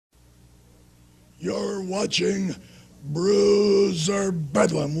You're watching Bruiser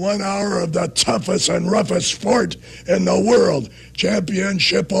Bedlam, 1 hour of the toughest and roughest sport in the world,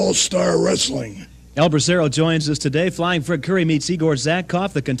 Championship All-Star Wrestling. El Bracero joins us today. Flying Fred Curry meets Igor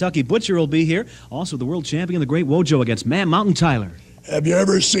Zatkoff. The Kentucky Butcher will be here. Also, the world champion, the great Wojo, against Man Mountain Tyler. Have you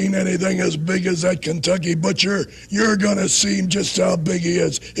ever seen anything as big as that Kentucky Butcher? You're going to see just how big he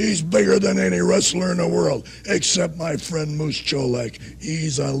is. He's bigger than any wrestler in the world, except my friend Moose Cholak.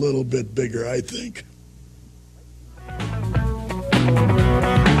 He's a little bit bigger, I think.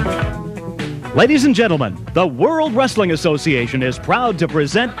 Ladies and gentlemen, the World Wrestling Association is proud to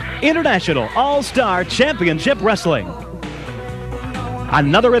present International All-Star Championship Wrestling.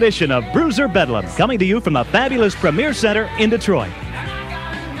 Another edition of Bruiser Bedlam, coming to you from the fabulous Premier Center in Detroit.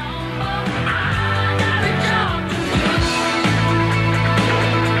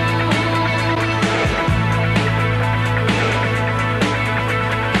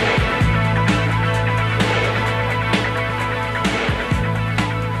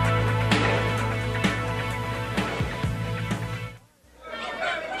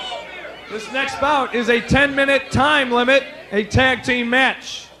 This next bout is a 10-minute time limit, a tag team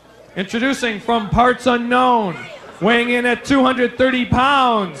match. Introducing from parts unknown, weighing in at 230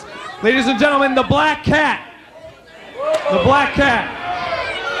 pounds. Ladies and gentlemen, the Black Cat. The Black Cat.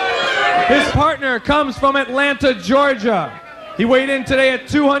 His partner comes from Atlanta, Georgia. He weighed in today at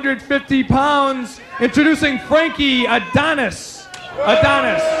 250 pounds. Introducing Frankie Adonis.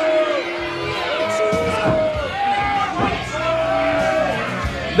 Adonis.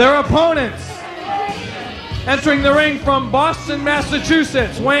 Their opponents, entering the ring from Boston,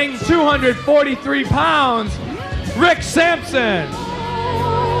 Massachusetts, weighing 243 pounds, Rick Sampson.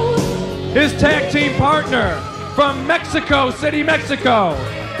 His tag team partner from Mexico City, Mexico,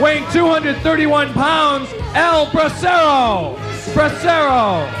 weighing 231 pounds, El Bracero.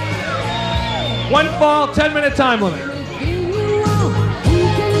 Bracero. One fall, 10-minute time limit.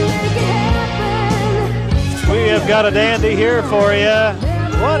 We have got a dandy here for you.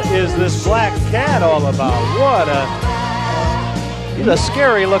 What is this Black Cat all about? He's a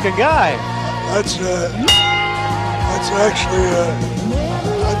scary looking guy. That's actually,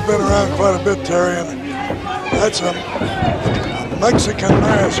 I've been around quite a bit, Terry, and that's a Mexican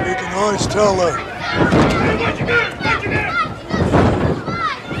mask. You can always tell.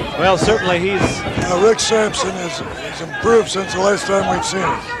 Well, certainly he's... Rick Sampson is improved since the last time we've seen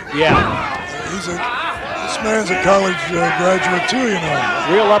him. Yeah. This man's a college graduate too, you know.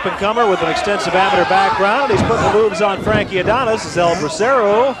 Real up-and-comer with an extensive amateur background. He's putting the moves on Frankie Adonis as El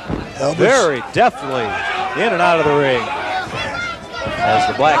Bracero. Very deftly in and out of the ring as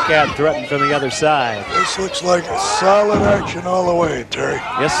the Black Cat threatened from the other side. This looks like a solid action all the way, Terry.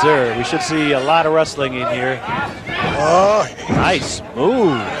 Yes, sir. We should see a lot of wrestling in here. Oh, nice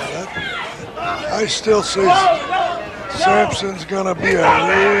move. I still see Sampson's going to be a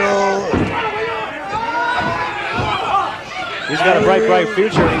real... He's got a bright, bright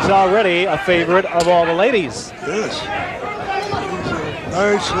future, and he's already a favorite of all the ladies. Yes. He's a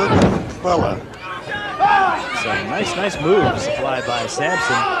nice-looking fella. Some nice moves applied by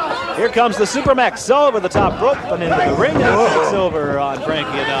Sampson. Here comes the Supermax over the top rope and into the ring, and takes over on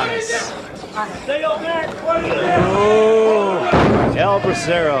Frankie Adonis. Oh, El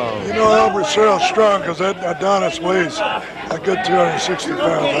Bracero. You know El Bracero's strong because that Adonis weighs a good 260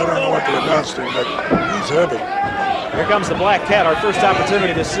 pounds. I don't know what the Adonis did, but he's heavy. Here comes the Black Cat, our first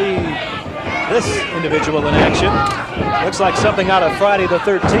opportunity to see this individual in action. Looks like something out of Friday the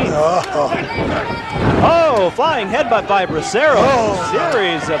 13th. Oh, flying headbutt by Bracero.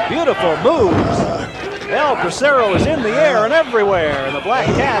 Series of beautiful moves. El Bracero is in the air and everywhere, and the Black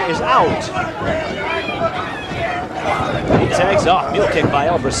Cat is out. He tags off. Mule kick by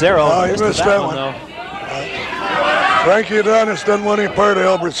El Bracero. Oh, he missed that one, though. Frankie Adonis doesn't want any part of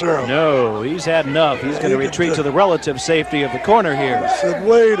El Bracero. No, he's had enough. He's going to retreat to the relative safety of the corner here. He said,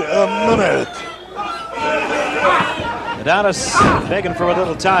 wait a minute. Adonis begging for a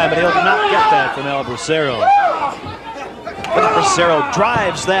little time, but he'll not get that from El Bracero. But Bracero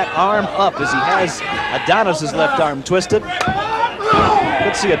drives that arm up as he has Adonis's left arm twisted.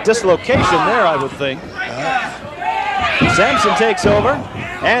 Could see a dislocation there, I would think. Sampson takes over,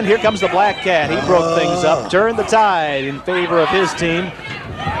 and here comes the Black Cat. He broke things up, turned the tide in favor of his team.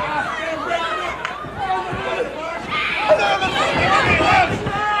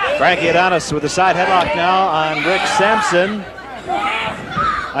 Frankie Adonis with a side headlock now on Rick Sampson.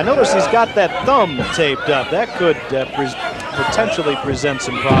 I notice he's got that thumb taped up. That could potentially present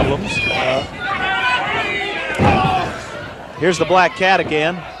some problems. Here's the Black Cat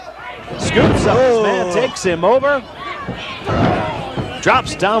again. Scoops up his man, takes him over.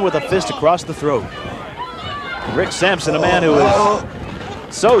 Drops down with a fist across the throat. Rick Sampson, a man who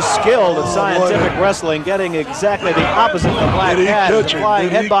is so skilled at scientific wrestling, getting exactly the opposite of the Black Cat. The flying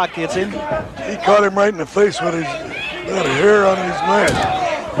headbutt hits him. He caught him right in the face with his hair on his mask.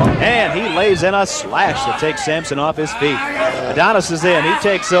 And he lays in a slash that takes Sampson off his feet. Adonis is in. He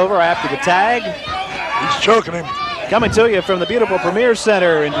takes over after the tag. He's choking him. Coming to you from the beautiful Premier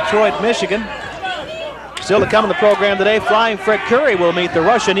Center in Detroit, Michigan. Still to come in the program today, Flying Fred Curry will meet the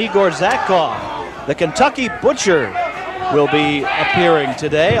Russian Igor Zatkoff. The Kentucky Butcher will be appearing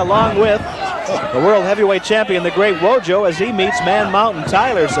today, along with the world heavyweight champion, the great Wojo, as he meets Man Mountain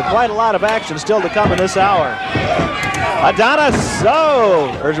Tyler. So quite a lot of action still to come in this hour. Adonis,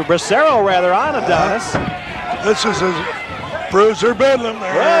 or Bracero rather, on Adonis. This is his Bruiser Bedlam.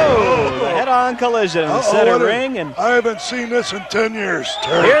 Whoa, the head-on collision in the center ring. And I haven't seen this in 10 years,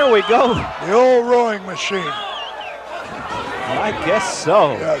 Terry. Here we go. The old rowing machine. I guess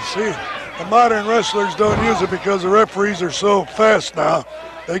so. Yeah, see, the modern wrestlers don't use it because the referees are so fast now.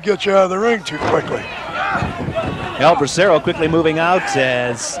 They get you out of the ring too quickly. El Bracero quickly moving out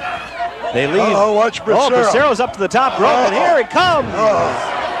as they leave. Watch Bracero. Bracero's up to the top rope, and here he comes.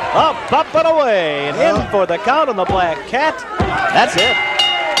 Up and away, and in for the count on the Black Cat. That's it.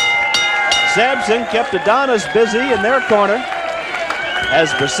 Sampson kept Adonis busy in their corner as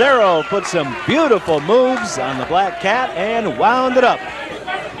Bracero put some beautiful moves on the Black Cat and wound it up.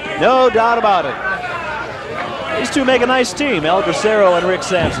 No doubt about it. These two make a nice team, El Bracero and Rick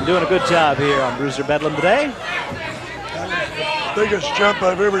Sampson, doing a good job here on Bruiser Bedlam today. Biggest jump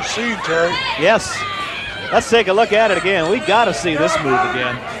I've ever seen, Terry. Yes. Let's take a look at it again. We got to see this move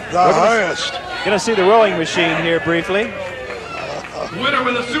again. The highest. Going to see the rowing machine here briefly. Winner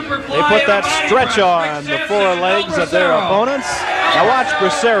with a super fly. They put that stretch on the four legs of their opponents. Now watch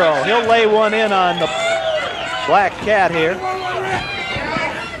Bracero. He'll lay one in on the Black Cat here.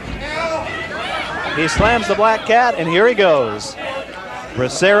 He slams the Black Cat, and here he goes.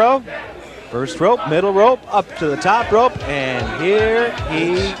 Bracero, first rope, middle rope, up to the top rope, and here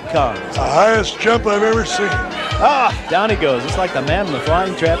he comes. The highest jump I've ever seen. Down he goes. It's like the man in the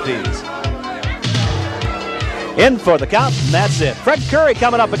flying trapeze. In for the count, and that's it. Fred Curry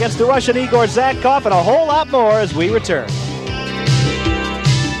coming up against the Russian Igor Zatkoff, and a whole lot more as we return.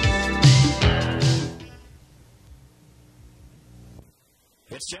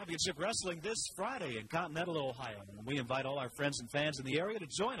 It's Championship Wrestling this Friday in Continental, Ohio. And we invite all our friends and fans in the area to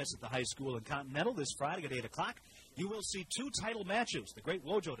join us at the high school in Continental this Friday at 8 o'clock. You will see two title matches. The great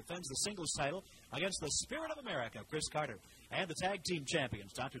Wojo defends the singles title against the Spirit of America, Chris Carter, and the tag team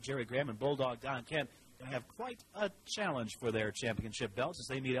champions, Dr. Jerry Graham and Bulldog Don Kent. Going to have quite a challenge for their championship belts as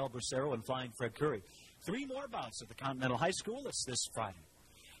they meet El Bracero and Flying Fred Curry. 3 more bouts at the Continental High School. It's this Friday.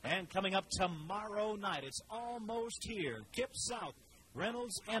 And coming up tomorrow night, it's almost here. Kip South,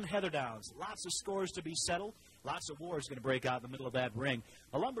 Reynolds, and Heather Downs. Lots of scores to be settled. Lots of wars going to break out in the middle of that ring.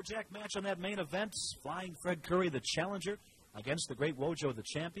 A lumberjack match on that main event. Flying Fred Curry, the challenger, against the great Wojo, the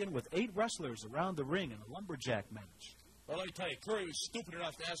champion, with 8 wrestlers around the ring in a lumberjack match. Well, let me tell you, Curry was stupid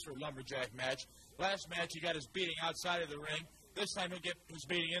enough to ask for a lumberjack match. Last match, he got his beating outside of the ring. This time, he'll get his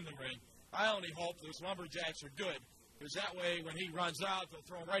beating in the ring. I only hope those lumberjacks are good, because that way, when he runs out, they'll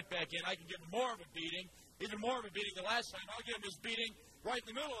throw him right back in. I can give him more of a beating, even more of a beating than last time. I'll give him his beating right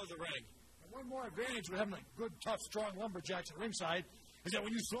in the middle of the ring. And one more advantage with having a good, tough, strong lumberjacks at ringside is that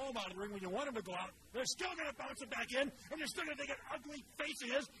when you throw them out of the ring, when you want them to go out, they're still going to bounce it back in, and they're still going to take an ugly face of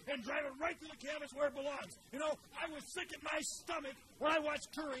his and drive it right through the canvas where it belongs. You know, I was sick at my stomach when I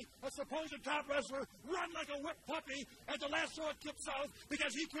watched Curry, a supposed top wrestler, run like a whipped puppy at the last throw at Kip South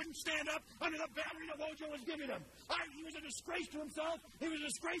because he couldn't stand up under the battery that Wojo was giving him. He was a disgrace to himself. He was a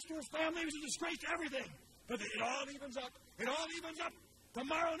disgrace to his family. He was a disgrace to everything. But it all evens up. It all evens up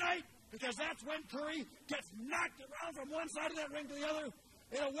tomorrow night, because that's when Curry gets knocked around from one side of that ring to the other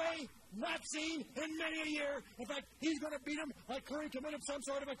in a way not seen in many a year. In fact, he's going to beat him like Curry committed some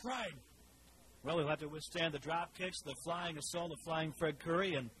sort of a crime. Well, he'll have to withstand the drop kicks, the flying assault of Flying Fred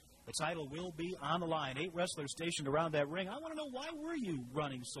Curry, and the title will be on the line. 8 wrestlers stationed around that ring. I want to know, why were you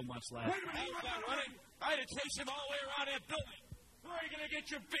running so much last night? I was not running. I had to chase him all the way around that building. Where are you going to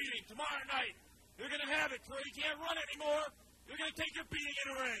get your beating tomorrow night? You're going to have it, Curry. You can't run anymore. You're going to take your beating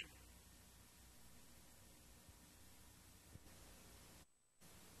in the ring.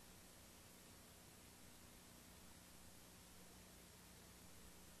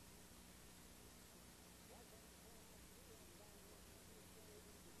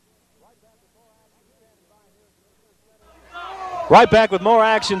 Right back with more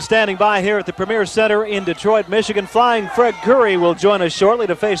action, standing by here at the Premier Center in Detroit, Michigan. Flying Fred Curry will join us shortly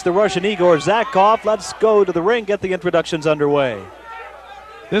to face the Russian Igor Zatkoff. Let's go to the ring, get the introductions underway.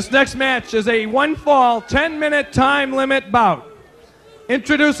 This next match is a one-fall, 10-minute time limit bout.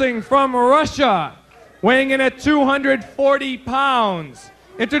 Introducing from Russia, weighing in at 240 pounds.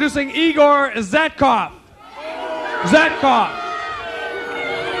 Introducing Igor Zatkoff.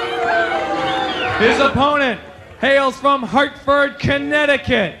 His opponent hails from Hartford,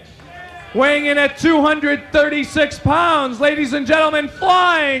 Connecticut. Weighing in at 236 pounds, ladies and gentlemen,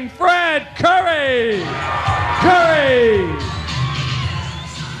 Flying Fred Curry.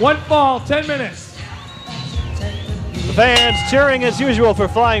 One fall, 10 minutes. The fans cheering as usual for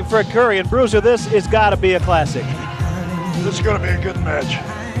Flying Fred Curry. And Bruiser, this has got to be a classic. This is going to be a good match.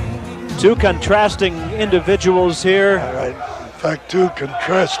 Two contrasting individuals here. All right. In fact, two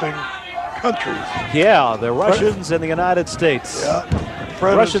contrasting countries. Yeah, the Russians and the United States. Yeah.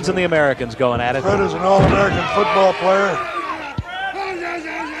 The Russians and the Americans going at it. Fred is an All-American football player.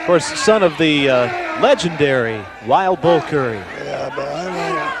 Of course, son of the legendary Wild Bull Curry. Yeah, but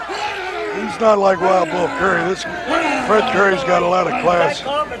he's not like Wild Bull Curry. This Fred Curry's got a lot of class.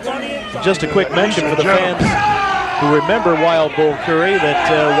 Just a quick mention for the fans who remember Wild Bull Curry that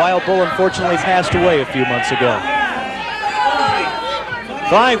Wild Bull unfortunately passed away a few months ago.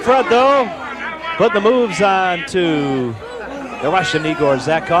 Flying Fred, though, put the moves on to the Russian Igor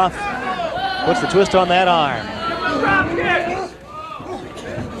Zatkoff. Puts the twist on that arm.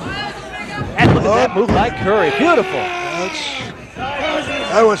 And look at that move by Curry. Beautiful.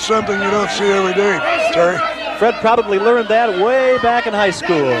 That was something you don't see every day, Terry. Fred probably learned that way back in high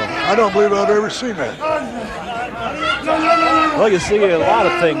school. I don't believe I've ever seen that. Well, you see a lot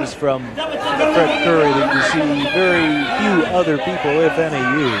of things from Fred Curry that you see very few other people, if any,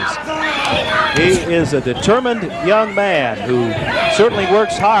 use. He is a determined young man who certainly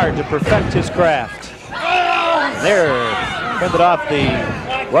works hard to perfect his craft. There, fended off the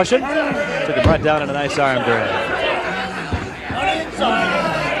Russian. Took him right down in a nice arm drag.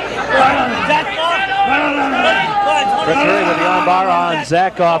 Fred Curry with the armbar on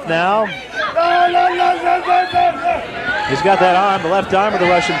Zatkoff now. He's got that arm, the left arm of the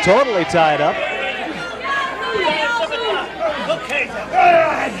Russian, totally tied up.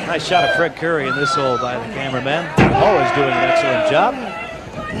 Nice shot of Fred Curry in this hole by the cameraman. Always doing an excellent job.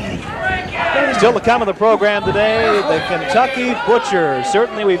 Still to come on the program today, the Kentucky Butcher.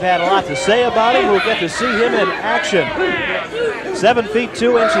 Certainly we've had a lot to say about him. We'll get to see him in action. 7 feet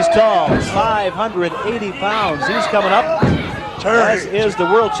 2 inches tall, 580 pounds. He's coming up, Terry, as is the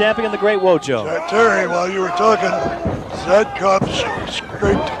world champion, the great Wojo. Terry, while you were talking, Zatkoff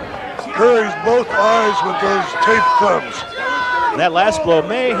scraped Curry's both eyes with those taped thumbs. That last blow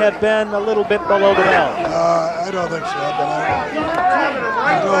may have been a little bit below the belt. I don't think so, but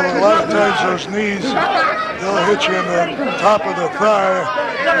a lot of times those knees, they'll hit you in the top of the thigh,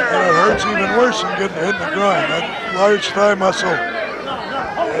 and it hurts even worse than getting hit in the groin. That large thigh muscle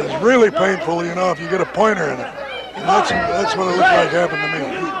is really painful, you know, if you get a pointer in it. And that's what it looked like happened to me.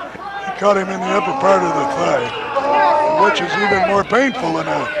 He caught him in the upper part of the thigh, which is even more painful in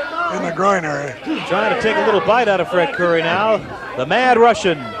the groin area. Trying to take a little bite out of Fred Curry now. The mad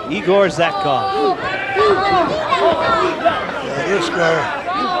Russian, Igor Zatkoff. Yeah, this guy.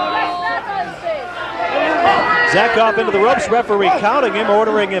 Zatkoff into the ropes, referee counting him,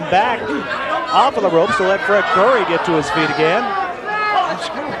 ordering him back off of the ropes to let Fred Curry get to his feet again.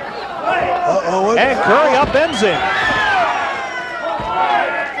 And Curry upends him.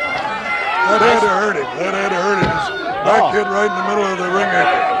 That had to hurt him. His back hit right in the middle of the ring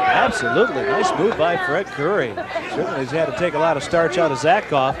apron. Absolutely. Nice move by Fred Curry. Certainly he's had to take a lot of starch out of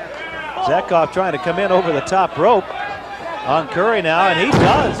Zatkoff. Zatkoff trying to come in over the top rope on Curry now, and he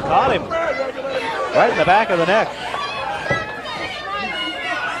does. Caught him right in the back of the neck.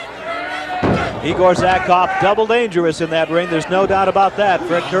 Igor Zatkoff, double dangerous in that ring. There's no doubt about that.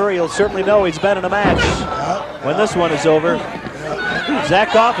 Fred Curry will certainly know he's been in a match when this one is over.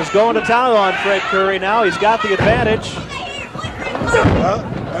 Zatkoff is going to town on Fred Curry now. He's got the advantage.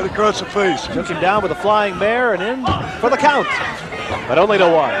 Right across the face. Took him down with a flying mare and in for the count. But only to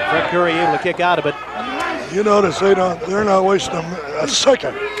one. Fred Curry able to kick out of it. You notice they're not wasting a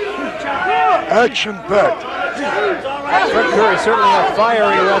second. Action-packed. Fred Curry certainly a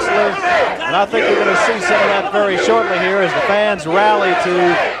fiery wrestler. And I think we're going to see some of that very shortly here as the fans rally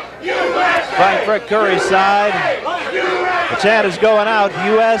to find Fred Curry's side. The chant is going out,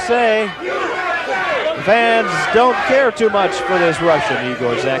 USA. The fans don't care too much for this Russian,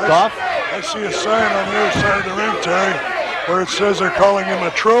 Igor Zatkoff. I see a sign on the other side of the ring, Terry, where it says they're calling him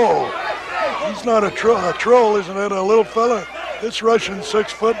a troll. He's not a troll. A troll, isn't it, a little fella? This Russian's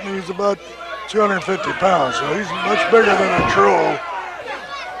 6 foot and he's about 250 pounds, so he's much bigger than a troll.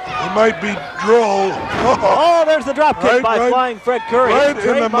 He might be droll. Oh, there's the drop kick by Flying Fred Curry. Right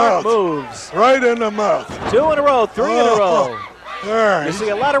in the mouth. Moves. Right in the mouth. 2 in a row, 3 in a row. There. You see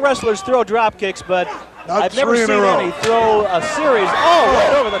a lot of wrestlers throw drop kicks, but I've never seen any throw a series. Oh,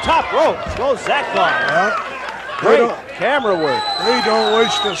 right over the top rope. Goes Zatkoff. Yeah. Great camera work. They don't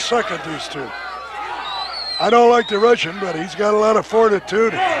waste a second, these two. I don't like the Russian, but he's got a lot of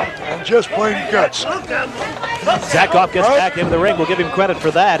fortitude and just plain guts. Zatkoff gets back into the ring. We'll give him credit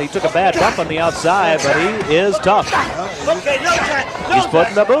for that. He took a bad bump on the outside, but he is tough. He's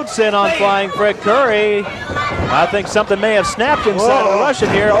putting the boots in on Flying Fred Curry. I think something may have snapped inside of the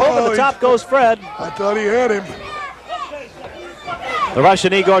Russian here. Over the top goes Fred. I thought he had him. The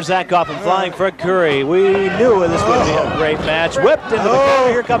Russian Igor Zatkoff and Flying Fred Curry. We knew this would be a great match. Whipped into the corner.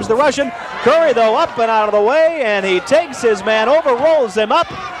 Here comes the Russian. Curry, though, up and out of the way, and he takes his man over, rolls him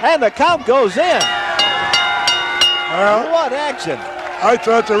up, and the count goes in. Well, what action. I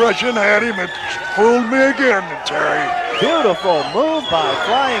thought the Russian had him. It fooled me again, Terry. Beautiful move by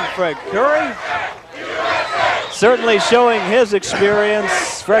Flying Fred Curry. Certainly showing his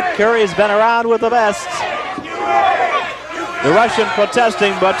experience. Fred Curry has been around with the best. The Russian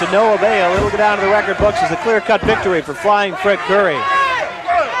protesting, but to no avail. It'll go down to the record books as a clear-cut victory for Flying Fred Curry.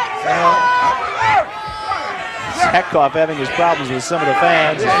 Zatkoff having his problems with some of the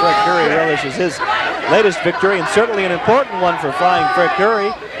fans as Fred Curry relishes his latest victory, and certainly an important one for Flying Fred Curry.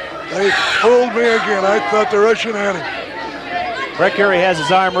 They fooled me again. I thought the Russian had him. Fred Curry has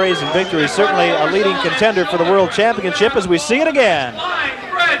his arm raised in victory, certainly a leading contender for the World Championship as we see it again.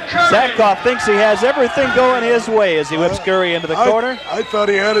 Zatkoff thinks he has everything going his way as he whips Curry into the corner. I thought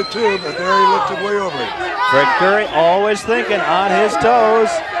he had it too, but there he lifted way over it. Fred Curry always thinking on his toes.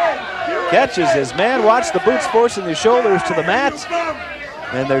 Catches his man. Watch the boots forcing the shoulders to the mat.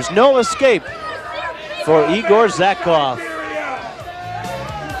 And there's no escape for Igor Zatkoff,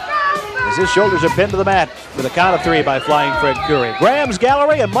 as his shoulders are pinned to the mat with a count of 3 by Flying Fred Curry. Graham's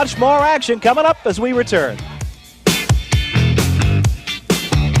Gallery and much more action coming up as we return.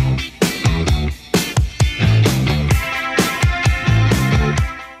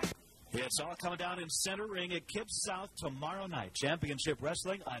 It's all coming down in center ring at Kips South tomorrow night. Championship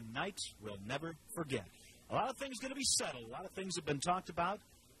Wrestling, a night we'll never forget. A lot of things going to be settled. A lot of things have been talked about.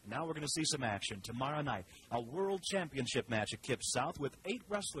 Now we're going to see some action tomorrow night. A World Championship match at Kips South with 8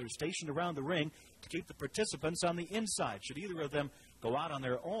 wrestlers stationed around the ring to keep the participants on the inside. Should either of them go out on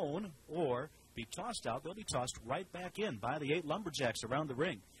their own or be tossed out, they'll be tossed right back in by the 8 lumberjacks around the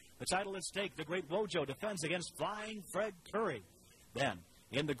ring. The title at stake, the great Wojo defends against Flying Fred Curry. Then,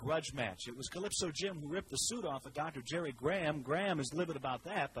 in the grudge match, it was Calypso Jim who ripped the suit off of Dr. Jerry Graham. Graham is livid about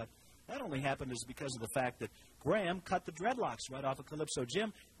that, but that only happened is because of the fact that Graham cut the dreadlocks right off of Calypso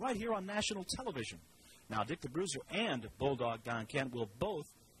Jim right here on national television. Now, Dick the Bruiser and Bulldog Don Kent will both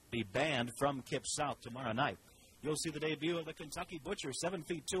be banned from Kips South tomorrow night. You'll see the debut of the Kentucky Butcher, 7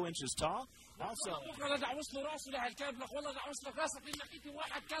 feet 2 inches tall. Also,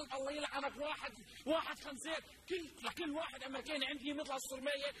 لكل واحد امريكاني عندي مثل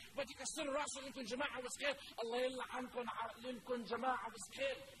الصرميه بدي كسر راسه لكم جماعه وسخير الله يلعنكم عقلكم جماعه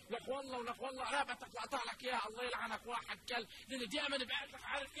وسخير لك والله ولك والله رابطك لاقطع لك اياها الله يلعنك واحد كلب لاني دائما بعرف لك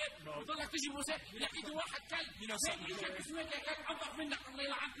عارف كيف بضلك تجي بوسه لقيت واحد كلب اسمك يا كلب انضف منك الله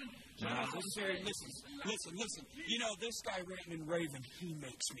يلعنكم. Listen. You know, this guy Raymond Raven, he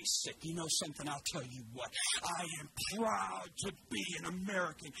makes me sick. You know something? I'll tell you what. I am proud to be an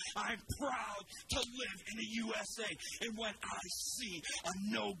American. I'm proud to live in the USA. And when I see a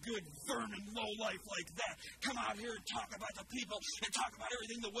no-good vermin lowlife like that come out here and talk about the people and talk about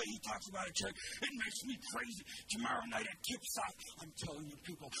everything the way he talks about it, Jerry, it makes me crazy. Tomorrow night at Kips South, I'm telling you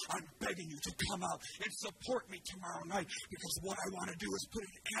people, I'm begging you to come out and support me tomorrow night, because what I want to do is put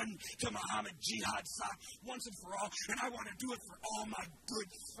an end to Muhammad Jihad South once and for all, and I want to do it for all my good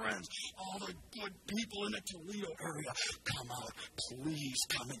friends, all the good people in the Toledo area. Come out, please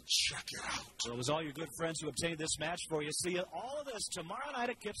come and check it out. So it was all your good friends who obtained this match for you. See all of this tomorrow night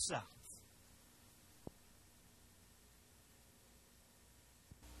at Kips South.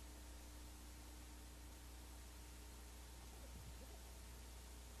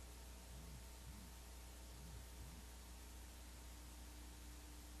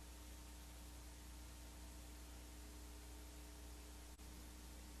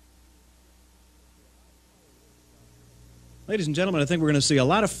 Ladies and gentlemen, I think we're going to see a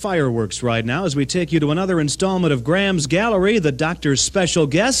lot of fireworks right now as we take you to another installment of Graham's Gallery. The doctor's special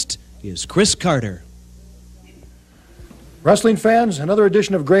guest is Chris Carter. Wrestling fans, another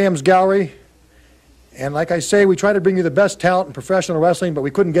edition of Graham's Gallery. And like I say, we try to bring you the best talent in professional wrestling, but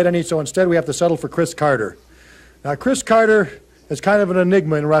we couldn't get any, so instead we have to settle for Chris Carter. Now, Chris Carter is kind of an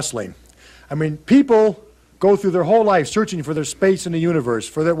enigma in wrestling. I mean, people go through their whole life searching for their space in the universe,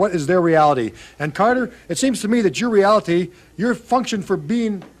 for their, what is their reality. And Carter, it seems to me that your reality, your function for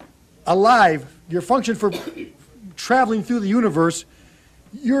being alive, your function for traveling through the universe,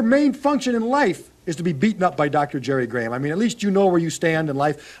 your main function in life is to be beaten up by Dr. Jerry Graham. I mean, at least you know where you stand in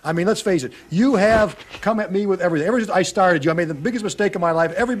life. I mean, let's face it. You have come at me with everything. Ever since I started you, I made the biggest mistake of my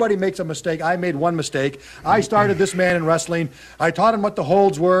life. Everybody makes a mistake. I made one mistake. I started this man in wrestling. I taught him what the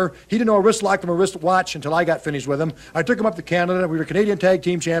holds were. He didn't know a wrist lock from a wrist watch until I got finished with him. I took him up to Canada. We were Canadian Tag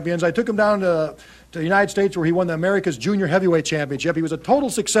Team Champions. I took him down to the United States where he won the America's Junior Heavyweight Championship. He was a total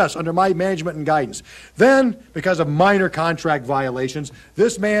success under my management and guidance. Then, because of minor contract violations,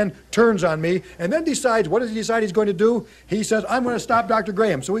 this man turns on me and then decides, what does he decide he's going to do? He says, I'm going to stop Dr.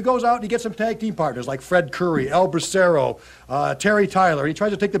 Graham. So he goes out and he gets some tag team partners like Fred Curry, El Bracero, Terry Tyler. He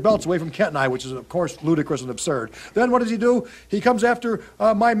tries to take the belts away from Kent and I, which is, of course, ludicrous and absurd. Then what does he do? He comes after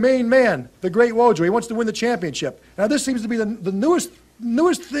my main man, the great Wojo. He wants to win the championship. Now, this seems to be the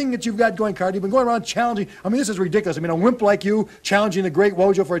newest thing that you've got going, Carter. You've been going around challenging. I mean, this is ridiculous. I mean, a wimp like you challenging the great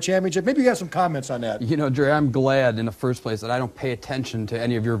Wojo for a championship. Maybe you have some comments on that. You know, Jerry, I'm glad in the first place that I don't pay attention to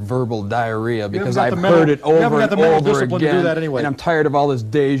any of your verbal diarrhea because I've heard it over and over again, and I'm tired of all this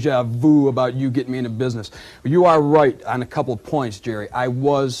deja vu about you getting me into business. You are right on a couple of points, Jerry. I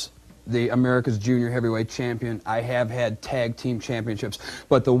was the America's Junior Heavyweight Champion. I have had tag team championships,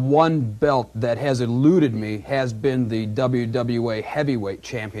 but the one belt that has eluded me has been the WWA Heavyweight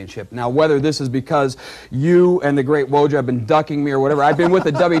Championship. Now, whether this is because you and the great Wojo have been ducking me or whatever, I've been with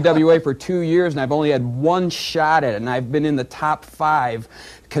the WWA for 2 years, and I've only had one shot at it, and I've been in the top 5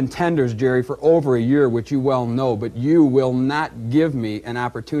 contenders, Jerry, for over a year, which you well know, but you will not give me an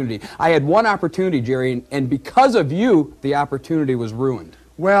opportunity. I had one opportunity, Jerry, and because of you, the opportunity was ruined.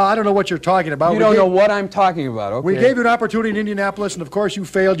 Well, I don't know what you're talking about. You don't know what I'm talking about, okay. We gave you an opportunity in Indianapolis, and of course you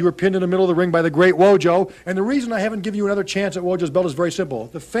failed. You were pinned in the middle of the ring by the great Wojo. And the reason I haven't given you another chance at Wojo's belt is very simple.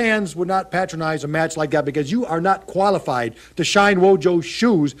 The fans would not patronize a match like that because you are not qualified to shine Wojo's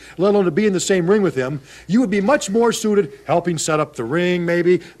shoes, let alone to be in the same ring with him. You would be much more suited helping set up the ring,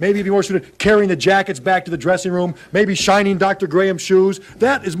 maybe you'd be more suited carrying the jackets back to the dressing room, maybe shining Dr. Graham's shoes.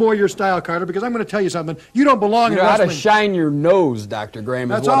 That is more your style, Carter, because I'm going to tell you something. You don't belong in wrestling. You ought to shine your nose, Dr.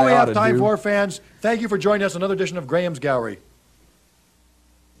 Graham. That's all we have time for, fans. Thank you for joining us on another edition of Graham's Gallery.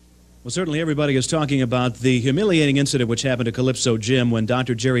 Well, certainly everybody is talking about the humiliating incident which happened to Calypso Jim when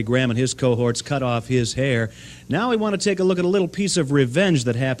Dr. Jerry Graham and his cohorts cut off his hair. Now we want to take a look at a little piece of revenge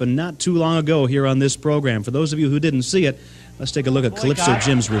that happened not too long ago here on this program. For those of you who didn't see it, let's take a look at Calypso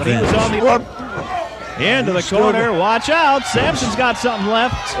Jim's revenge. Into the corner. Watch out. Sampson's got something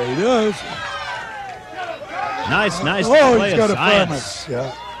left. He does. Nice Oh, he's got a fireman.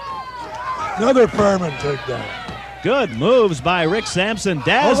 Yeah. Another fireman takedown. Good moves by Rick Sampson,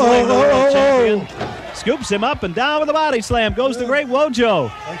 dazzling the world champion. Scoops him up and down with a body slam. Goes the great Wojo.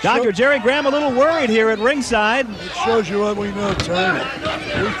 Dr. Jerry Graham a little worried here at ringside. It shows you what we know, Terry.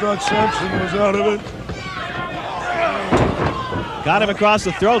 We thought Sampson was out of it. Got him across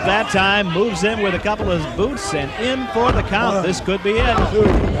the throat that time. Moves in with a couple of boots and in for the count. This could be it.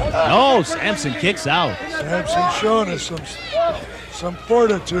 No, Sampson kicks out. Sampson showing us some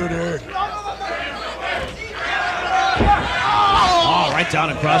fortitude here. Oh, right down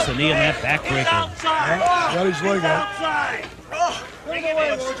across the knee and that backbreaker. Got his leg out.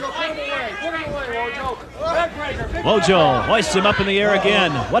 Wojo hoists him up in the air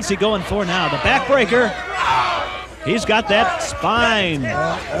again. What's he going for now? The backbreaker. He's got that spine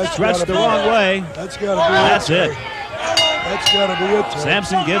stretched the wrong way. That's got to be it. That's it. That's got to be it.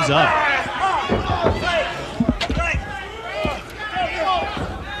 Sampson gives up.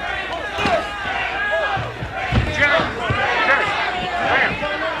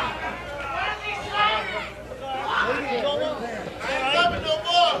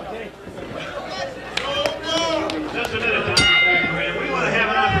 Just a minute, Dr. Graham. We want to have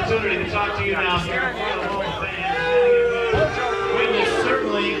an opportunity to talk to you now here in front of all the fans. Witnessed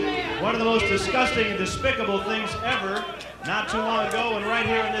certainly one of the most disgusting and despicable things ever not too long ago, and right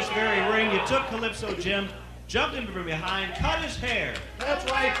here in this very ring, you took Calypso Jim, jumped him from behind, cut his hair. That's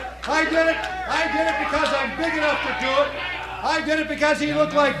right. I did it. I did it because I'm big enough to do it. I did it because he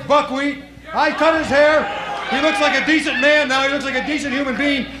looked like buckwheat. I cut his hair. He looks like a decent man now. He looks like a decent human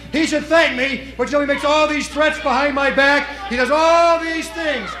being. He should thank me. But you know, he makes all these threats behind my back. He does all these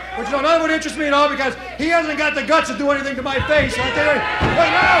things. But you know, none of it interests me at all because he hasn't got the guts to do anything to my face. I tell you,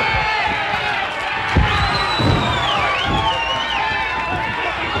 wait now.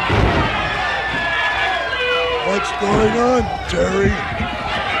 What's going on, Terry?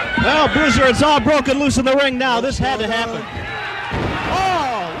 Well, Bruiser, it's all broken loose in the ring now. This had to happen.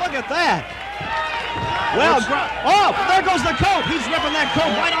 at that. Well, there goes the coat. He's ripping that coat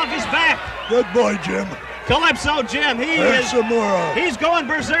right off his back. Good boy, Jim. Calypso Jim, he's going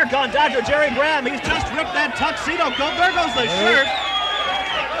berserk on Dr. Jerry Graham. He's just ripped that tuxedo coat. There goes the shirt.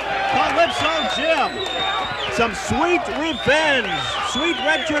 Calypso Jim. Some sweet revenge, sweet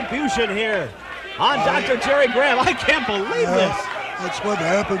retribution here on Dr. Jerry Graham. I can't believe this. That's what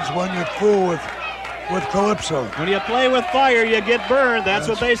happens when you fool with Calypso. When you play with fire, you get burned. That's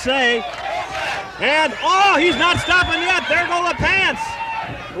what they say. And, he's not stopping yet. There go the pants.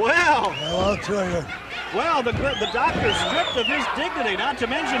 Well, I'll tell you. Well, the doctor stripped of his dignity, not to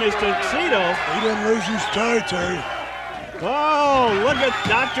mention his tuxedo. He didn't lose his tie, Terry. Oh, look at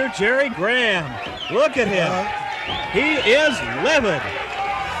Dr. Jerry Graham. Look at him. He is livid.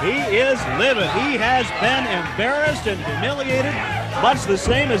 He is livid. He has been embarrassed and humiliated, much the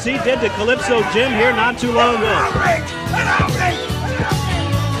same as he did to Calypso Jim here not too long ago.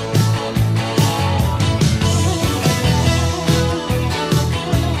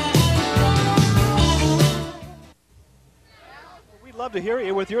 Love to hear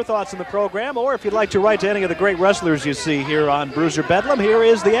you with your thoughts on the program, or if you'd like to write to any of the great wrestlers you see here on Bruiser Bedlam, here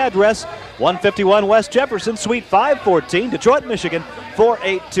is the address, 151 West Jefferson, Suite 514, Detroit, Michigan,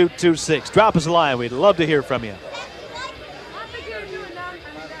 48226. Drop us a line. We'd love to hear from you.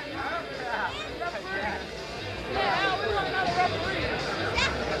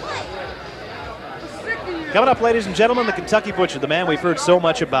 Coming up, ladies and gentlemen, the Kentucky Butcher, the man we've heard so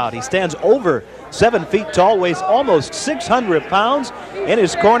much about. He stands over 7 feet tall, weighs almost 600 pounds. In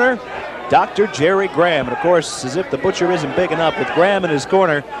his corner, Dr. Jerry Graham. And, of course, as if the Butcher isn't big enough, with Graham in his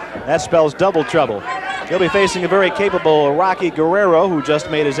corner, that spells double trouble. He'll be facing a very capable Rocky Guerraro, who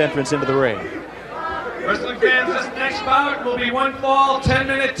just made his entrance into the ring. Wrestling fans, this next bout will be one fall,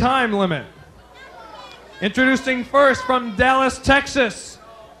 10-minute time limit. Introducing first from Dallas, Texas.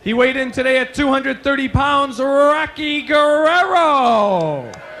 He weighed in today at 230 pounds, Rocky Guerraro.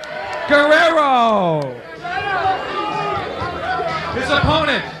 His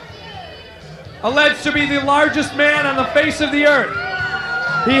opponent, alleged to be the largest man on the face of the earth.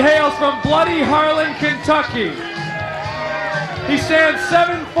 He hails from Bloody Harlan, Kentucky. He stands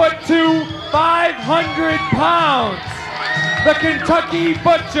 7'2", 500 pounds. The Kentucky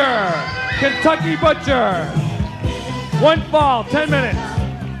Butcher. One fall, 10 minutes.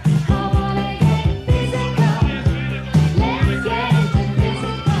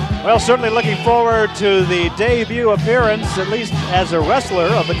 Well, certainly looking forward to the debut appearance, at least as a wrestler,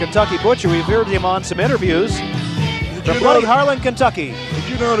 of the Kentucky Butcher. We've heard him on some interviews from Bloody Harlan, Kentucky. Did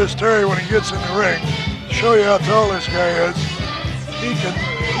you notice, Terry, when he gets in the ring, to show you how tall this guy is, he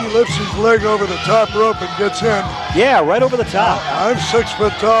lifts his leg over the top rope and gets in. Yeah, right over the top. I'm 6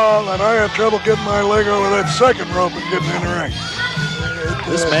 foot tall, and I have trouble getting my leg over that second rope and getting in the ring.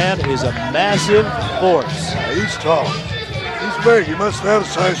 This man is a massive force. He's tall. He's big. He must have a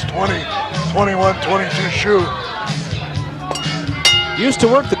size 20, 21, 22 shoe. Used to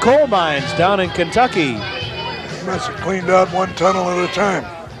work the coal mines down in Kentucky. He must have cleaned out one tunnel at a time.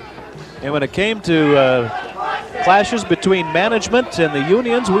 And when it came to clashes between management and the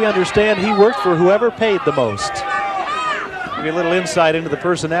unions, we understand he worked for whoever paid the most. Give you a little insight into the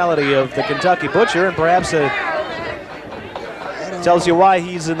personality of the Kentucky Butcher, and perhaps tells you why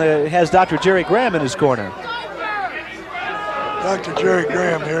has Dr. Jerry Graham in his corner. Dr. Jerry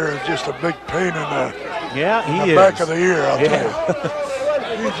Graham here is just a big pain in the, back of the ear, I'll tell you.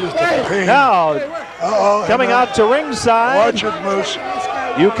 He's just a pain. Now, coming out to ringside. Watch it, Moose.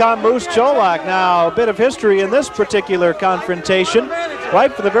 Yukon Moose Cholak. Now, a bit of history in this particular confrontation.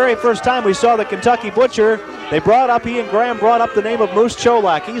 Right for the very first time we saw the Kentucky Butcher, he and Graham brought up the name of Moose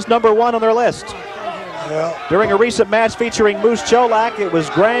Cholak. He's number 1 on their list. Yeah. During a recent match featuring Moose Cholak, it was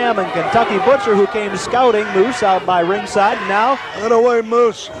Graham and Kentucky Butcher who came scouting Moose out by ringside. And now, get away,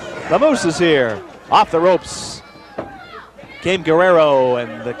 Moose. The Moose is here. Off the ropes came Guerrero,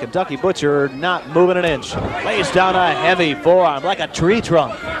 and the Kentucky Butcher not moving an inch. Lays down a heavy forearm like a tree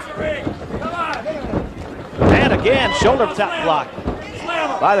trunk. And again, shoulder tap block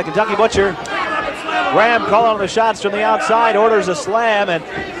by the Kentucky Butcher. Graham calling on the shots from the outside, orders a slam, and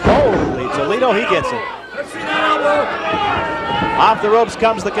holy Toledo, he gets it. Off the ropes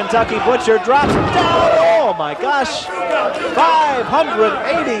comes the Kentucky Butcher, drops it down. Oh my gosh,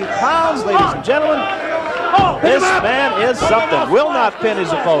 580 pounds, ladies and gentlemen. This man is something. Will not pin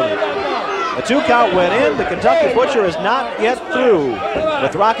his opponent. A 2 count went in. The Kentucky Butcher is not yet through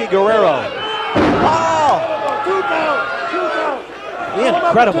with Rocky Guerrero. Oh!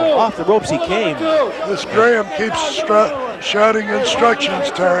 Incredible. Off the ropes he came. This Graham keeps shouting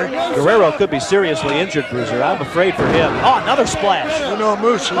instructions, Terry. Guerraro could be seriously injured, Bruiser. I'm afraid for him. Oh, another splash. You know,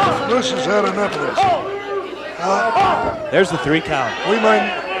 Moose has had enough of this. There's the 3 count. He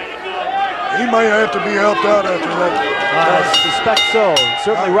might have to be helped out after that. I suspect so.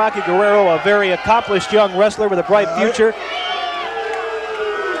 Certainly Rocky Guerraro, a very accomplished young wrestler with a bright future.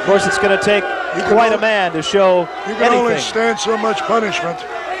 Of course, it's going to take quite a man to show You can only stand so much punishment.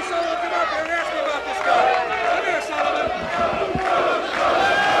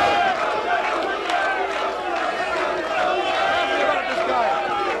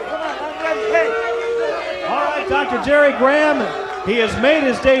 Dr. Jerry Graham, he has made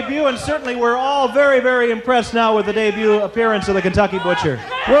his debut, and certainly we're all very, very impressed now with the debut appearance of the Kentucky Butcher.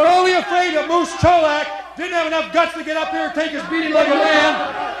 We're only afraid that Moose Cholak didn't have enough guts to get up here and take his beating like a man.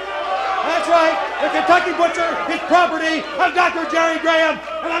 That's right, the Kentucky Butcher is property of Dr. Jerry Graham,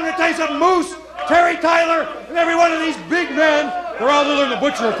 and I'm going to tell you something, Moose, Terry Tyler, and every one of these big men, they're all other than the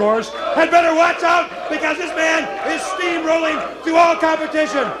Butcher, of course, had better watch out because this man is steamrolling through all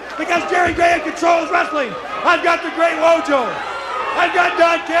competition because Jerry Graham controls wrestling. I've got the great Wojo, I've got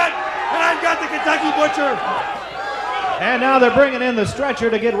Don Kent, and I've got the Kentucky Butcher. And now they're bringing in the stretcher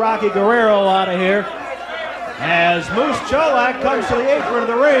to get Rocky Guerraro out of here as Moose Cholak comes to the apron of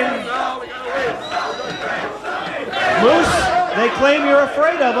the ring. Moose, they claim you're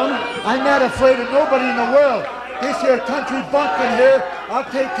afraid of him. I'm not afraid of nobody in the world. This here country bumpkin here, I'll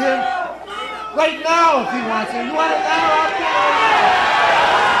take him right now if he wants it. You want it now? I'll take it.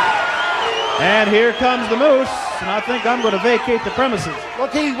 And here comes the Moose, and I think I'm going to vacate the premises.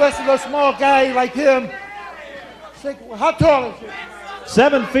 Look, he wrestling a small guy like him. How tall is he?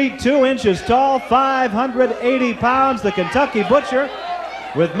 7 feet 2 inches tall, 580 pounds, the Kentucky Butcher,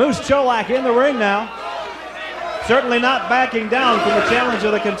 with Moose Cholak in the ring now. Certainly not backing down from the challenge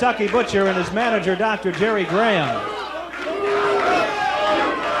of the Kentucky Butcher and his manager, Dr. Jerry Graham.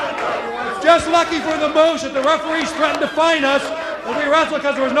 It's just lucky for the Moose that the referees threatened to fine us if we wrestle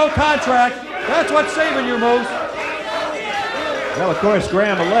because there was no contract. That's what's saving you, Moose. Well, of course,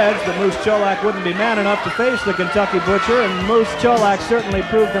 Graham alleged that Moose Cholak wouldn't be man enough to face the Kentucky Butcher, and Moose Cholak certainly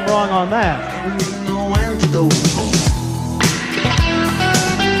proved him wrong on that.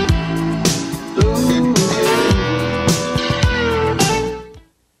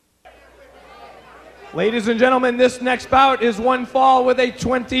 Ladies and gentlemen, this next bout is one fall with a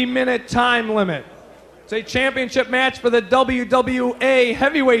 20-minute time limit. It's a championship match for the WWA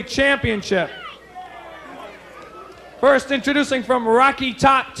Heavyweight Championship. First, introducing from Rocky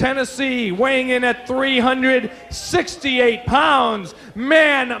Top, Tennessee, weighing in at 368 pounds,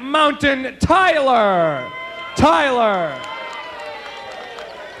 Man Mountain Tyler.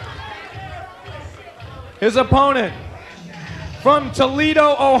 His opponent from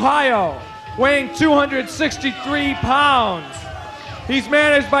Toledo, Ohio, weighing 263 pounds. He's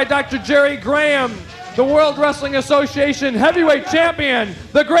managed by Dr. Jerry Graham, the World Wrestling Association heavyweight champion,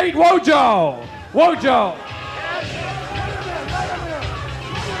 the great Wojo.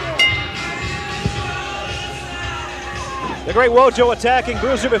 The great Wojo attacking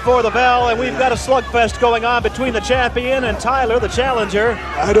Bruiser before the bell, and we've got a slugfest going on between the champion and Tyler, the challenger.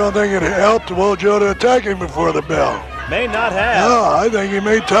 I don't think it helped Wojo to attack him before the bell. May not have. No, I think he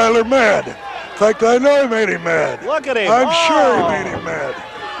made Tyler mad. In fact, I know he made him mad. Look at him. I'm sure he made him mad.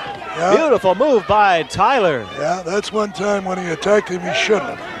 Yeah. Beautiful move by Tyler. Yeah, that's one time when he attacked him, he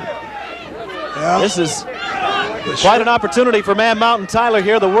shouldn't have. Yeah. This is quite an opportunity for Man Mountain Tyler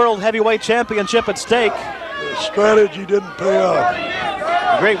here, the World Heavyweight Championship at stake. The strategy didn't pay off.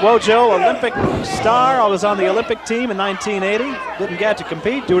 Great Wojo, Olympic star. I was on the Olympic team in 1980. Didn't get to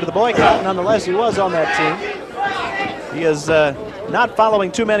compete due to the boycott. Nonetheless, he was on that team. He is not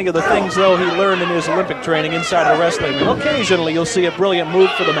following too many of the things, though, he learned in his Olympic training inside of wrestling. Occasionally, you'll see a brilliant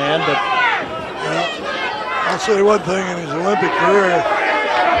move for the man, but... Well, I'll say one thing in his Olympic career.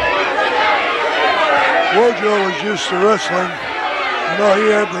 Wojo was used to wrestling. You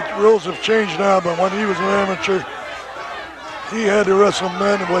know, the rules have changed now, but when he was an amateur, he had to wrestle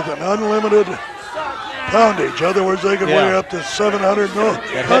men with an unlimited poundage. In other words, they could weigh up to 700,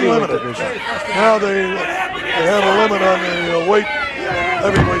 unlimited. Now they have a limit on the weight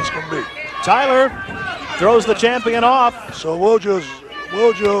heavyweights can be. Tyler throws the champion off. So Wojo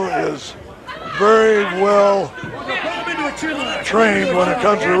is very well trained when it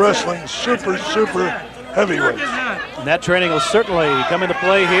comes to wrestling super heavyweights. And that training will certainly come into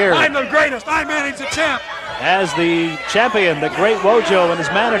play here. I'm the greatest. I manage the champ. As the champion, the great Wojo, and his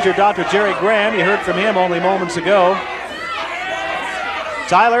manager, Dr. Jerry Graham. You heard from him only moments ago.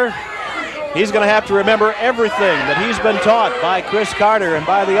 Tyler, he's going to have to remember everything that he's been taught by Chris Carter and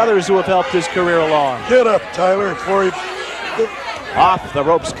by the others who have helped his career along. Get up, Tyler, before he Off the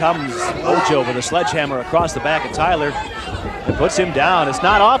ropes comes Wojo with a sledgehammer across the back of Tyler and puts him down. It's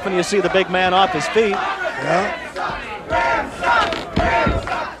not often you see the big man off his feet. Yeah.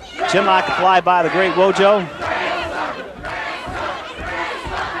 Chinlock applied by the great Wojo.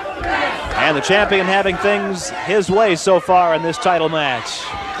 And the champion having things his way so far in this title match.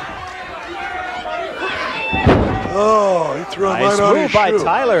 Oh, he threw him Nice right on his move by shoe.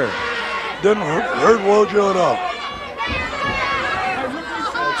 Tyler. Didn't hurt Wojo at all.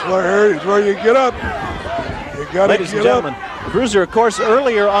 That's where you get up. You got to Ladies and get up. gentlemen, Bruiser, of course,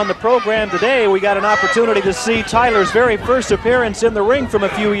 earlier on the program today, we got an opportunity to see Tyler's very first appearance in the ring from a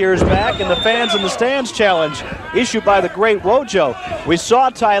few years back in the Fans in the Stands Challenge, issued by the great Wojo. We saw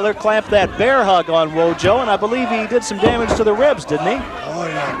Tyler clamp that bear hug on Wojo, and I believe he did some damage to the ribs, didn't he? Oh,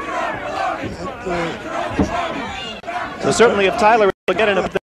 yeah. So certainly if Tyler will get into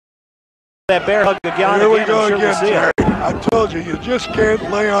that bear hug again, Here we go I'm sure again, we'll see Terry. it. I told you just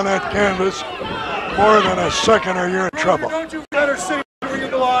can't lay on that canvas more than a second or you're in trouble. Don't you better sit where you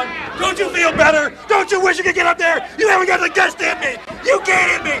belong? Don't you feel better? Don't you wish you could get up there? You haven't got the guts to hit me. You can't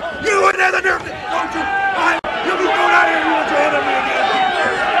hit me. You wouldn't have the nerve. Don't you? You'll be thrown out here if you want to hit me again.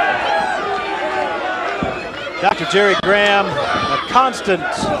 Dr. Jerry Graham, a constant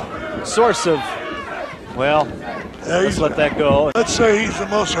source of, well, let's let that go. Let's say he's the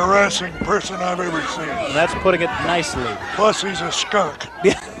most harassing person I've ever seen. And that's putting it nicely. Plus, he's a skunk.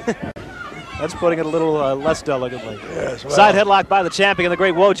 That's putting it a little less delicately. Yes, well, Side headlock by the champion, the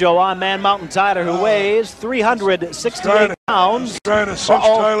great Wojo, on Man Mountain Tyler, who weighs 368 pounds. Trying to cinch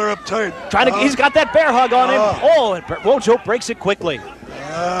Tyler up tight. He's got that bear hug on him. Oh, and Wojo breaks it quickly.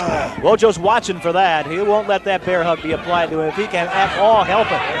 Wojo's watching for that. He won't let that bear hug be applied to him if he can at all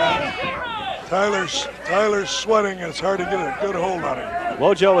help it. Tyler's sweating, and it's hard to get a good hold on him.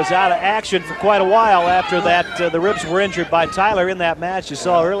 Wojo was out of action for quite a while after that. The ribs were injured by Tyler in that match you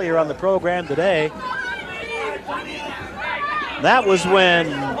saw earlier on the program today. That was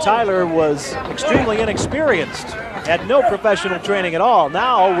when Tyler was extremely inexperienced, had no professional training at all.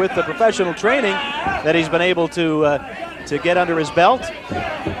 Now, with the professional training that he's been able to get under his belt,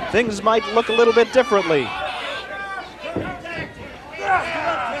 things might look a little bit differently.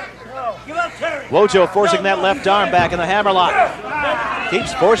 Wojo forcing that left arm back in the hammerlock.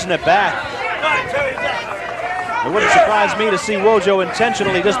 Keeps forcing it back. It wouldn't surprise me to see Wojo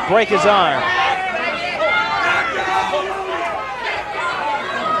intentionally just break his arm.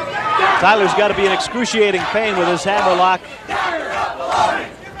 Tyler's got to be in excruciating pain with his hammerlock.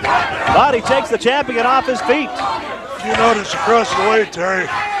 But he takes the champion off his feet. You notice across the way, Terry,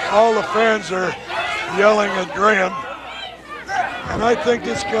 all the fans are yelling at Graham. And I think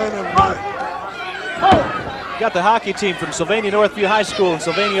this kind of... Got the hockey team from Sylvania Northview High School in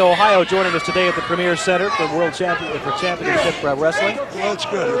Sylvania, Ohio, joining us today at the Premier Center for championship wrestling. Well, it's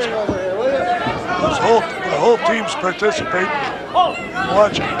good. The whole team's participating.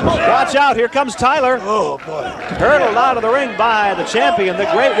 Watching. Watch out, here comes Tyler. Oh, boy. Hurdled out of the ring by the champion, the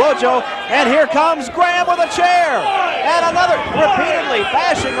great Wojo. And here comes Graham with a chair. And another, repeatedly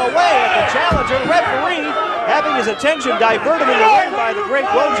bashing away at the challenger. Referee having his attention diverted in the ring by the great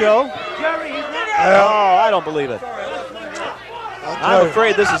Wojo. Oh, I don't believe it. I'm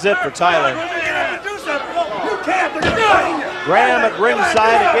afraid this is it for Tyler. Graham at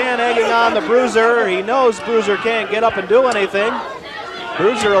ringside again, egging on the Bruiser. He knows Bruiser can't get up and do anything.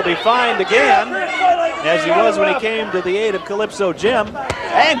 Bruiser will be fined again, as he was when he came to the aid of Calypso Jim.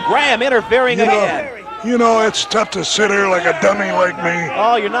 And Graham interfering again. You know, it's tough to sit here like a dummy like me.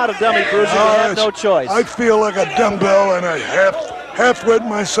 Oh, you're not a dummy, Bruiser. You have no choice. I feel like a dumbbell and a half-wit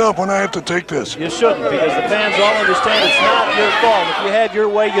myself when I have to take this. You shouldn't, because the fans all understand it's not your fault. If you had your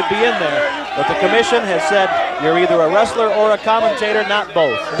way, you'd be in there. But the commission has said you're either a wrestler or a commentator, not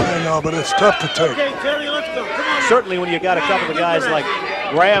both. I know, but it's tough to take. Okay, Terry, let's go. Come on. Certainly when you got a couple of guys like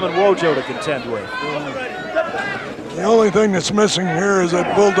Graham and Wojo to contend with. The only thing that's missing here is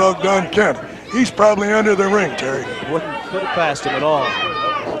that Bulldog Don Kent. He's probably under the ring, Terry. Wouldn't put it past him at all.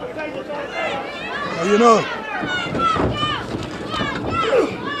 You know,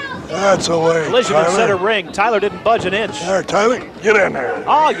 that's a way. Collision in center ring. Tyler didn't budge an inch. There, Tyler, get in there.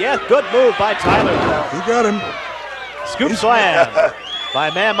 Oh, yeah, good move by Tyler. He got him. Scoop slam by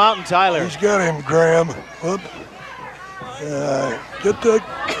Man Mountain Tyler. He's got him, Graham. Whoop. Get the...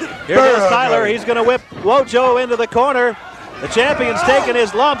 Here goes Tyler. He's going to whip Wojo into the corner. The champion's taking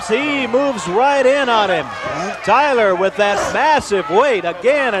his lumps. He moves right in on him. Tyler with that massive weight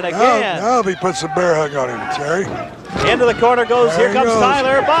again and again. Now he puts the bear hug on him, Terry. Into the corner goes. There Here comes goes.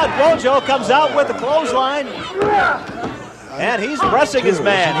 Tyler, but Wojo comes out with the clothesline. And he's pressing his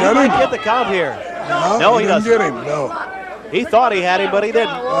man. He might get the count here. No, he doesn't doesn't. get him, no. He thought he had him, but he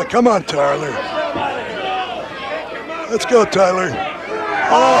didn't. Come on, Tyler. Let's go, Tyler.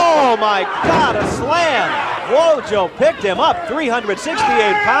 Oh, my God, a slam. Wojo picked him up,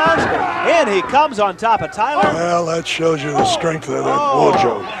 368 pounds, and he comes on top of Tyler. Well, that shows you the strength of that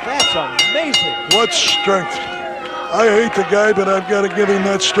Wojo. That's amazing. What strength. I hate the guy, but I've got to give him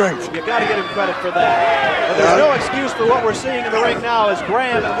that strength. You got to give him credit for that. But there's no excuse for what we're seeing in the ring now as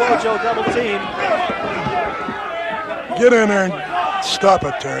Graham and Wojo double team. Get in there and stop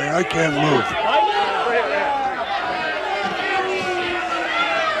it, Terry. I can't move.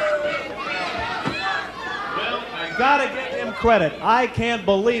 Gotta give him credit. I can't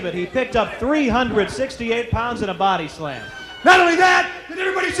believe it. He picked up 368 pounds in a body slam. Not only that, did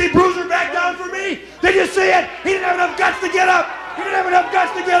everybody see Bruiser back down for me? Did you see it? He didn't have enough guts to get up. He didn't have enough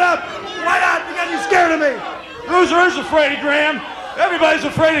guts to get up. Why not? Because he's scared of me. Bruiser is afraid of Graham. Everybody's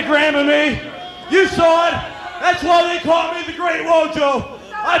afraid of Graham and me. You saw it. That's why they call me the Great Wojo.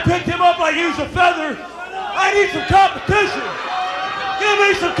 I picked him up like he was a feather. I need some competition. Give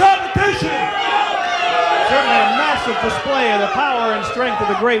me some competition. Certainly a massive display of the power and strength of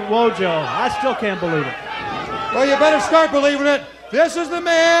the Great Wojo. I still can't believe it. Well, you better start believing it. This is the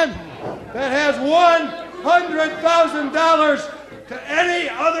man that has $100,000 to any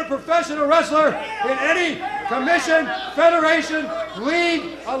other professional wrestler in any commission, federation,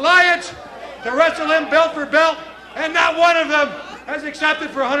 league, alliance to wrestle him belt for belt, and not one of them has accepted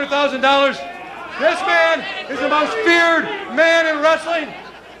for $100,000. This man is the most feared man in wrestling.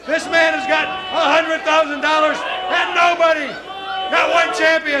 This man has got $100,000, and nobody, not one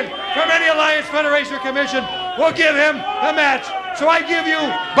champion from any alliance, federation, or commission will give him the match. So I give you,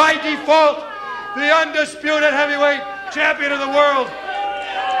 by default, the undisputed heavyweight champion of the world.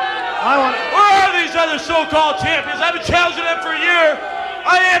 Where are these other so-called champions? I've been challenging them for a year.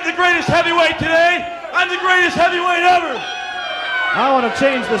 I am the greatest heavyweight today. I'm the greatest heavyweight ever. I want to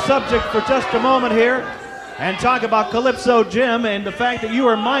change the subject for just a moment here and talk about Calypso Jim and the fact that you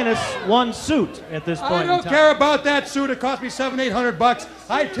are minus one suit at this point. I don't care about that suit. It cost me $700-800.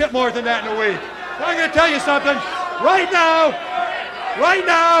 I'd tip more than that in a week. I'm going to tell you something. Right now,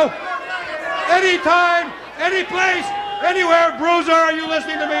 anytime, any place, anywhere, Bruiser, are you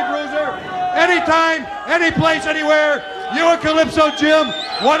listening to me, Bruiser? Anytime, any place, anywhere, you and Calypso Jim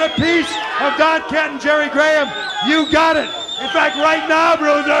want a piece of Don Kent and Jerry Graham. You got it. In fact, right now,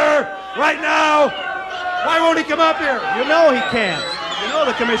 Bruiser, right now, why won't he come up here? You know he can't. You know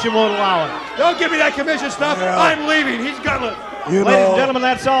the commission won't allow it. Don't give me that commission stuff. Yeah. I'm leaving. He's gutless. Ladies and gentlemen,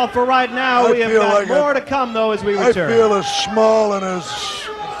 that's all for right now. We have got more to come, though, as we return. I feel as small and as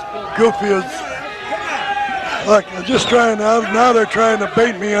goofy as... Look, they're just trying now they're trying to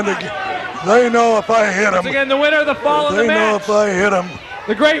bait me into... They know if I hit them... Once again, the winner of the fall of the match. They know if I hit them...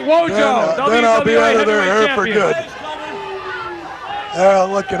 The Great Wojo. Then I'll be out of their hair for good.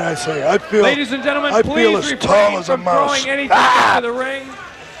 What can I say? I feel... Ladies and gentlemen, I please feel as tall as a mouse. throwing anything into the ring.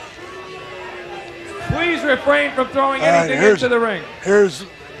 Please refrain from throwing anything into the ring.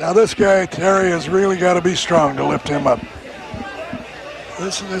 Now this guy, Terry, has really got to be strong to lift him up.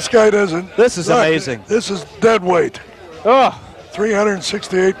 This guy doesn't... This is amazing. This is dead weight. Oh,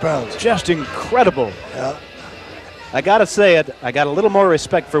 368 pounds. just incredible. Yeah. I got to say it, I got a little more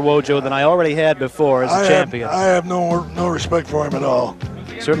respect for Wojo than I already had before as a champion. I have no respect for him at all.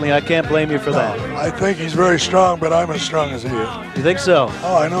 Certainly, I can't blame you for that. I think he's very strong, but I'm as strong as he is. You think so?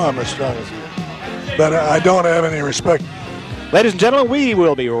 Oh, I know I'm as strong as he is. But I don't have any respect. Ladies and gentlemen, we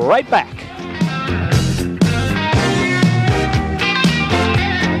will be right back.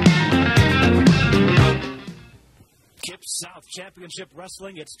 Kip South Championship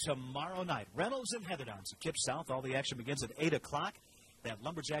Wrestling. It's tomorrow night. Reynolds and Heatherdown's at Kip South. All the action begins at 8 o'clock. That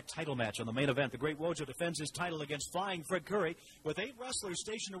lumberjack title match on the main event. The Great Wojo defends his title against Flying Fred Curry. With 8 wrestlers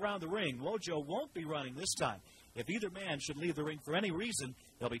stationed around the ring, Wojo won't be running this time. If either man should leave the ring for any reason,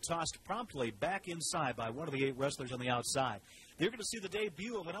 they'll be tossed promptly back inside by one of the 8 wrestlers on the outside. You're going to see the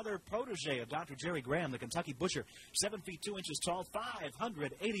debut of another protege of Dr. Jerry Graham, the Kentucky Butcher. 7 feet 2 inches tall,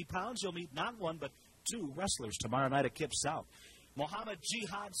 580 pounds. You'll meet not one but 2 wrestlers tomorrow night at Kip South. Muhammad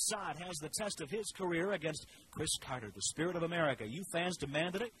Jihad Saad has the test of his career against Chris Carter, the Spirit of America. You fans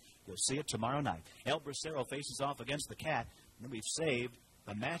demanded it. You'll see it tomorrow night. El Bracero faces off against the Cat. And then we've saved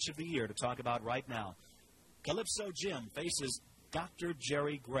the match of the year to talk about right now. Calypso Jim faces Dr.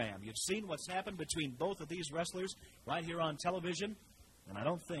 Jerry Graham. You've seen what's happened between both of these wrestlers right here on television. And I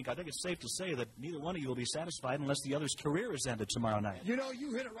think it's safe to say that neither one of you will be satisfied unless the other's career is ended tomorrow night. You know,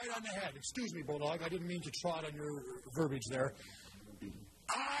 you hit it right on the head. Excuse me, Bulldog. I didn't mean to trot on your verbiage there.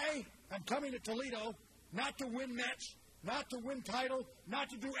 I am coming to Toledo not to win match, not to win title, not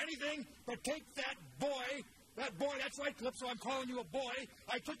to do anything but take that boy That boy, that's right, Calypso, I'm calling you a boy.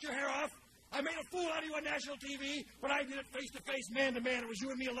 I took your hair off. I made a fool out of you on national TV, but I did it face-to-face, man-to-man. It was you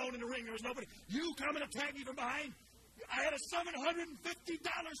and me alone in the ring. There was nobody. You come and attack me from behind. I had a $750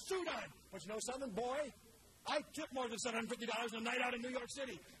 suit on. But you know something, boy? I tip more than $750 in a night out in New York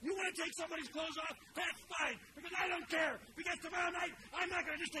City. You want to take somebody's clothes off? That's fine, because I don't care. Because tomorrow night, I'm not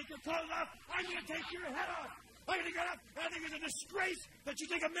going to just take your clothes off. I'm going to take your head off. I'm going to get up, and I think it's a disgrace that you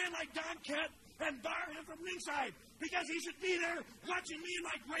take a man like Don Kent and bar him from ringside, because he should be there watching me in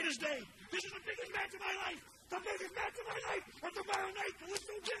my greatest day. This is the biggest match of my life. The biggest match of my life. And tomorrow night,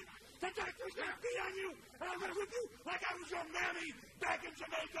 Calypso Jim, the doctor's going to beat on you, and I'm going to whip you like I was your mammy back in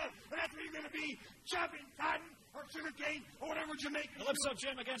Jamaica, and that's where you're going to be, chopping cotton or sugarcane or whatever Jamaica. Calypso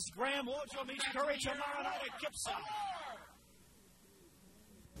Jim against Graham. Wojo meets Curry tomorrow night at Gibson.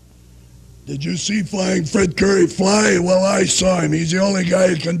 Did you see Flying Fred Curry fly? Well, I saw him. He's the only guy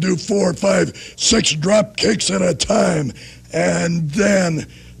who can do 4, 5, 6 drop kicks at a time. And then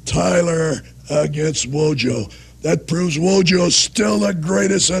Tyler against Wojo. That proves Wojo's still the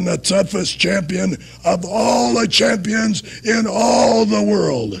greatest and the toughest champion of all the champions in all the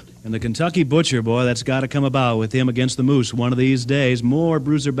world. And the Kentucky Butcher, boy, that's got to come about with him against the Moose one of these days. More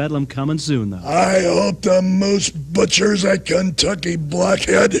Bruiser Bedlam coming soon, though. I hope the Moose butchers that Kentucky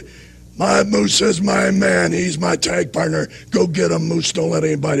blockhead. My Moose is my man. He's my tag partner. Go get him, Moose. Don't let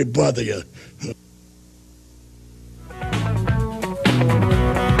anybody bother you.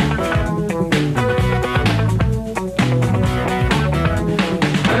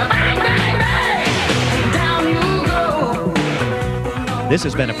 This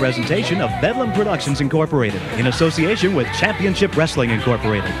has been a presentation of Bedlam Productions Incorporated in association with Championship Wrestling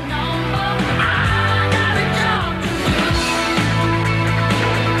Incorporated.